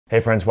Hey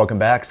friends, welcome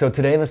back. So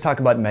today let's talk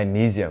about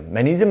magnesium.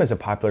 Magnesium is a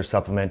popular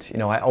supplement.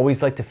 I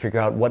always like to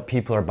figure out what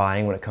people are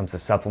buying when it comes to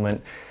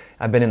supplement.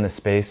 I've been in this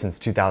space since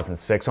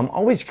 2006, so I'm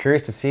always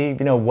curious to see,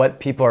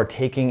 what people are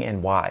taking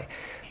and why.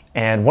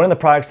 And one of the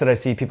products that I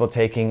see people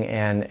taking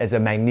and as a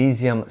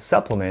magnesium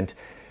supplement,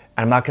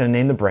 and I'm not going to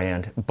name the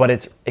brand, but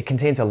it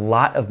contains a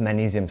lot of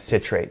magnesium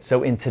citrate.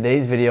 So in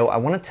today's video, I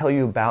want to tell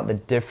you about the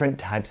different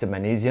types of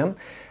magnesium,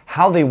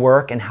 how they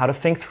work, and how to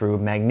think through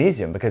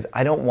magnesium, because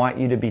I don't want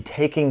you to be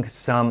taking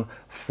some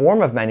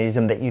form of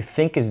magnesium that you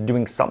think is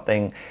doing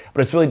something,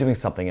 but it's really doing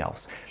something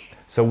else.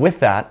 So with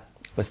that,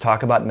 let's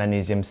talk about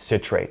magnesium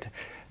citrate.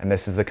 And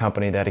this is the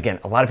company that, again,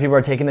 a lot of people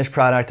are taking this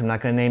product. I'm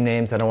not going to name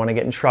names. I don't want to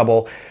get in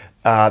trouble.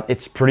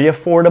 It's pretty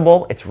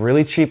affordable. It's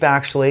really cheap,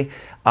 actually.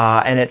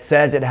 And it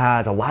says it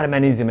has a lot of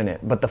magnesium in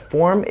it, but the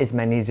form is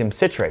magnesium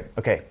citrate.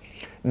 Okay,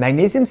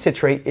 magnesium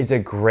citrate is a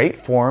great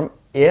form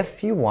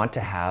if you want to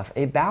have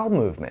a bowel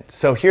movement.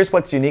 So here's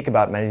what's unique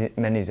about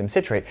magnesium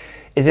citrate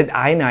is it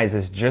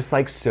ionizes just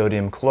like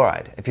sodium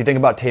chloride. If you think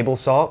about table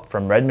salt,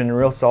 from Redmond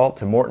real salt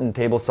to Morton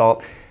table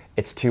salt,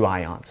 it's 2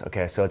 ions,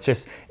 okay? So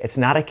it's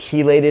not a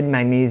chelated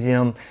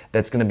magnesium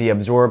that's gonna be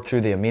absorbed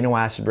through the amino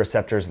acid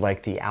receptors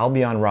like the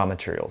Albion raw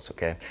materials,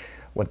 okay?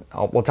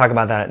 We'll talk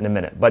about that in a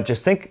minute, but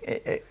just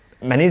think,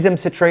 magnesium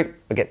citrate,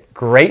 again,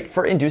 great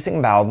for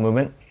inducing bowel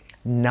movement,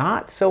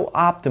 not so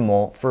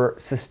optimal for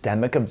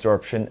systemic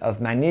absorption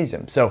of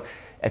magnesium. So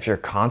if you're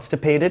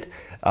constipated,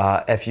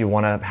 if you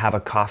want to have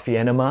a coffee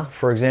enema,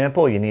 for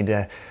example, you need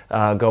to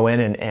go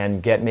in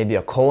and get maybe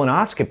a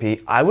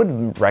colonoscopy, I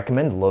would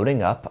recommend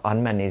loading up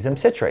on magnesium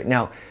citrate.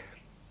 Now,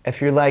 if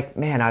you're like,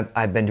 man,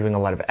 I've been doing a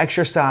lot of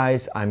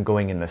exercise, I'm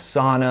going in the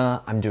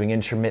sauna, I'm doing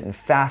intermittent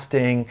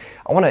fasting,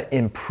 I want to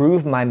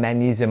improve my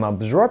magnesium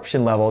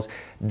absorption levels,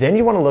 then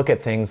you want to look at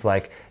things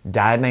like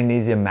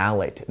di-magnesium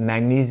malate,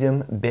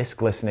 magnesium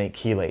bisglycinate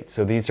chelate.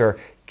 So these are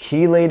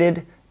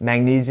chelated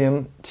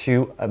magnesium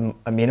to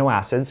amino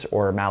acids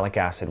or malic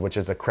acid, which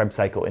is a Krebs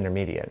cycle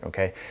intermediate,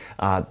 okay?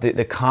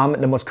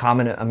 The most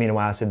common amino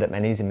acid that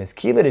magnesium is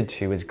chelated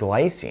to is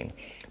glycine.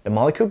 The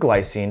molecule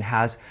glycine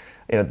has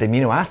the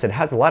amino acid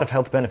has a lot of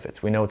health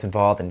benefits. We know it's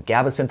involved in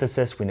GABA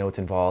synthesis. We know it's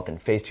involved in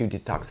phase 2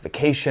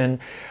 detoxification.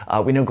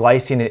 We know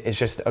glycine is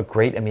just a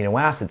great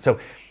amino acid. So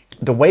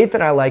the way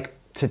that I like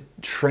to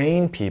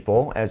train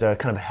people as a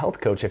kind of a health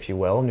coach, if you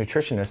will,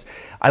 nutritionist,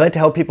 I like to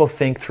help people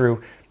think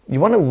through, you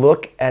want to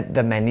look at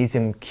the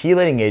magnesium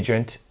chelating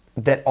agent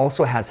that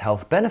also has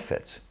health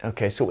benefits.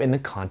 Okay, so in the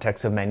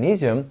context of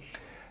magnesium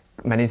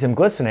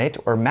glycinate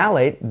or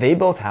malate, they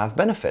both have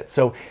benefits.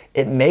 So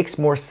it makes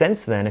more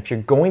sense then if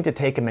you're going to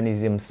take a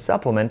magnesium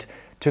supplement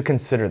to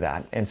consider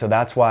that. And so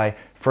that's why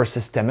for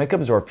systemic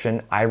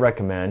absorption, I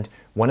recommend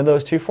one of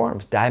those two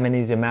forms,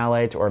 di-magnesium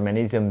malate or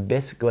magnesium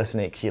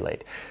bisglycinate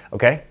chelate.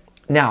 Okay?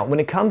 Now, when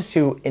it comes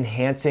to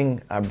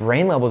enhancing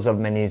brain levels of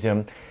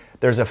magnesium,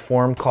 there's a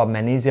form called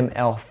magnesium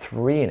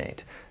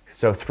l-threonate.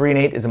 So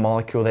threonate is a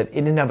molecule that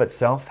in and of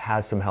itself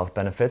has some health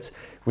benefits.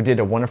 We did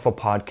a wonderful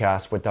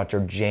podcast with Dr.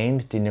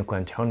 James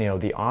DiNicolantonio,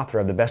 the author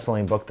of the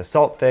best-selling book, The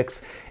Salt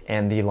Fix,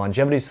 and the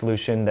Longevity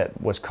Solution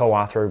that was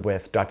co-authored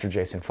with Dr.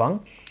 Jason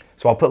Fung.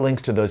 So I'll put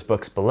links to those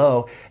books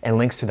below and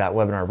links to that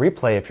webinar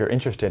replay if you're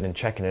interested in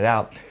checking it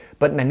out.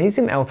 But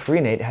magnesium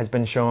l-threonate has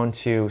been shown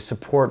to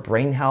support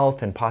brain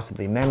health and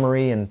possibly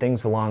memory and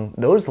things along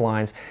those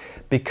lines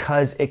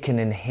because it can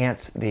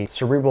enhance the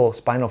cerebral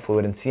spinal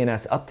fluid and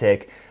CNS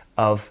uptake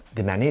of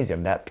the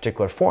magnesium, that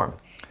particular form.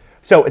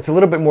 So it's a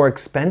little bit more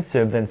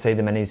expensive than, say,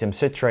 the magnesium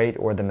citrate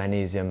or the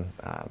magnesium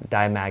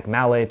dimag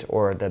malate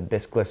or the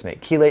bisglycinate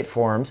chelate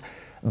forms.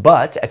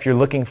 But if you're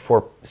looking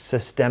for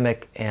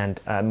systemic and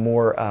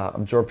more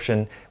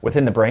absorption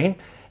within the brain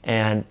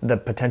and the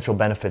potential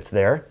benefits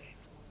there,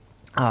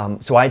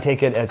 so I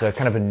take it as a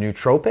kind of a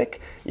nootropic.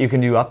 You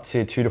can do up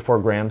to 2 to 4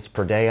 grams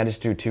per day. I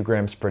just do 2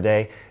 grams per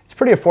day. It's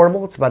pretty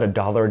affordable. It's about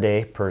 $1 a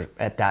day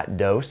at that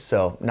dose,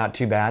 so not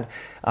too bad.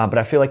 But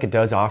I feel like it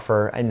does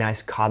offer a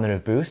nice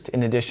cognitive boost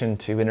in addition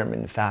to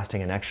intermittent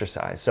fasting and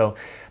exercise. So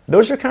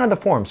those are kind of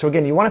the forms. So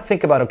again, you want to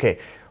think about, okay,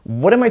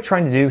 what am I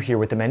trying to do here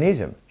with the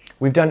magnesium?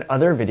 We've done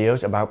other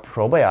videos about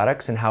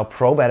probiotics and how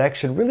probiotics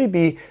should really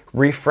be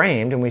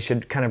reframed, and we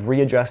should kind of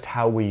readjust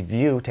how we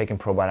view taking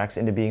probiotics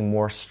into being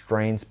more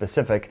strain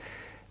specific.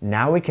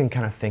 Now we can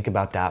kind of think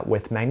about that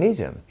with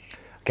magnesium.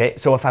 Okay,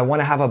 so if I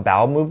want to have a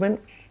bowel movement,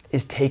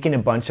 is taking a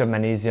bunch of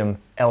magnesium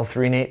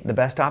l-threonate the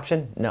best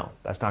option? No,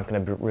 that's not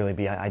going to really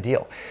be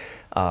ideal.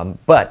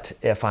 But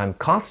if I'm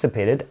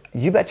constipated,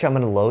 you betcha I'm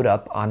going to load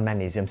up on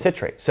magnesium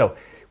citrate. So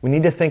we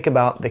need to think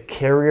about the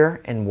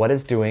carrier and what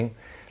it's doing.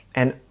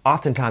 And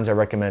oftentimes I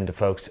recommend to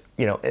folks,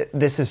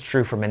 this is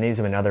true for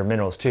magnesium and other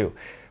minerals too.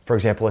 For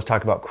example, let's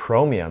talk about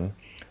chromium.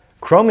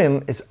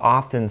 Chromium is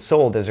often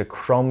sold as a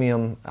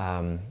chromium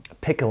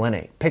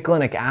picolinate.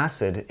 Picolinic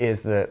acid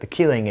is the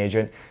chelating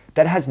agent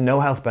that has no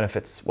health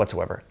benefits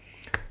whatsoever.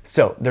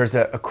 So there's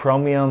a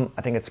chromium,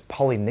 I think it's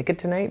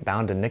polynicotinate,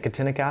 bound to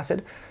nicotinic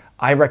acid.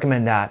 I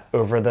recommend that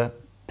over the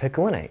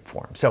picolinate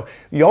form. So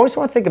you always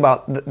want to think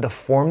about the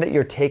form that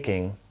you're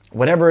taking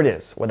whatever it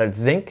is, whether it's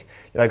zinc,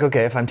 you're like,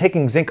 okay, if I'm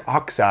taking zinc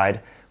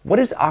oxide, what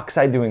is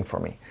oxide doing for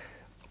me?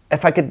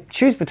 If I could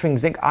choose between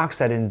zinc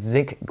oxide and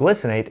zinc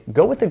glycinate,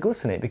 go with the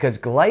glycinate because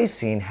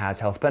glycine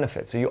has health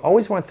benefits. So you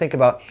always want to think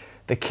about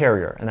the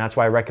carrier, and that's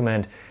why I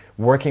recommend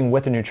working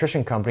with a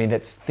nutrition company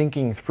that's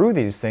thinking through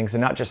these things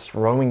and not just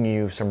throwing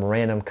you some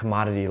random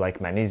commodity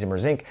like magnesium or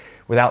zinc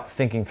without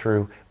thinking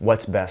through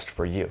what's best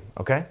for you,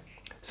 okay?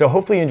 So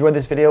hopefully you enjoyed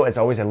this video. As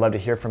always, I'd love to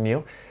hear from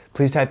you.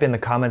 Please type in the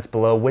comments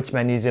below which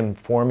magnesium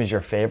form is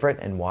your favorite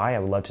and why. I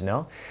would love to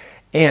know.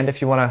 And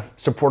if you want to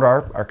support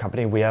our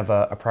company, we have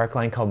a product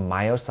line called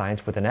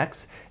MYOXCIENCE with an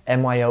X,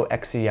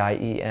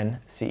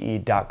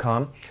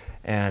 MYOXCIENCE.com.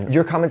 And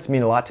your comments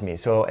mean a lot to me.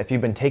 So if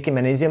you've been taking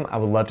magnesium, I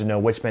would love to know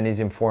which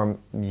magnesium form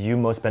you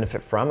most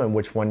benefit from and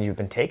which one you've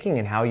been taking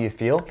and how you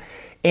feel.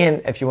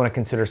 And if you want to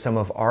consider some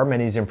of our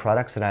magnesium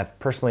products that I've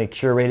personally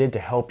curated to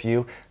help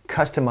you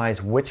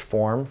customize which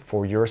form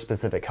for your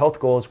specific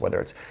health goals,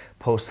 whether it's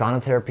post-sauna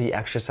therapy,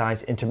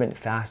 exercise, intermittent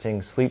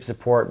fasting, sleep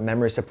support,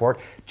 memory support,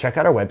 check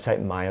out our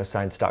website,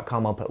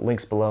 myoscience.com. I'll put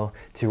links below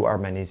to our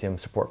magnesium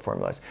support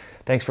formulas.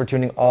 Thanks for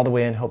tuning all the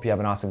way in. Hope you have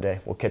an awesome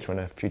day. We'll catch you in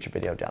a future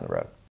video down the road.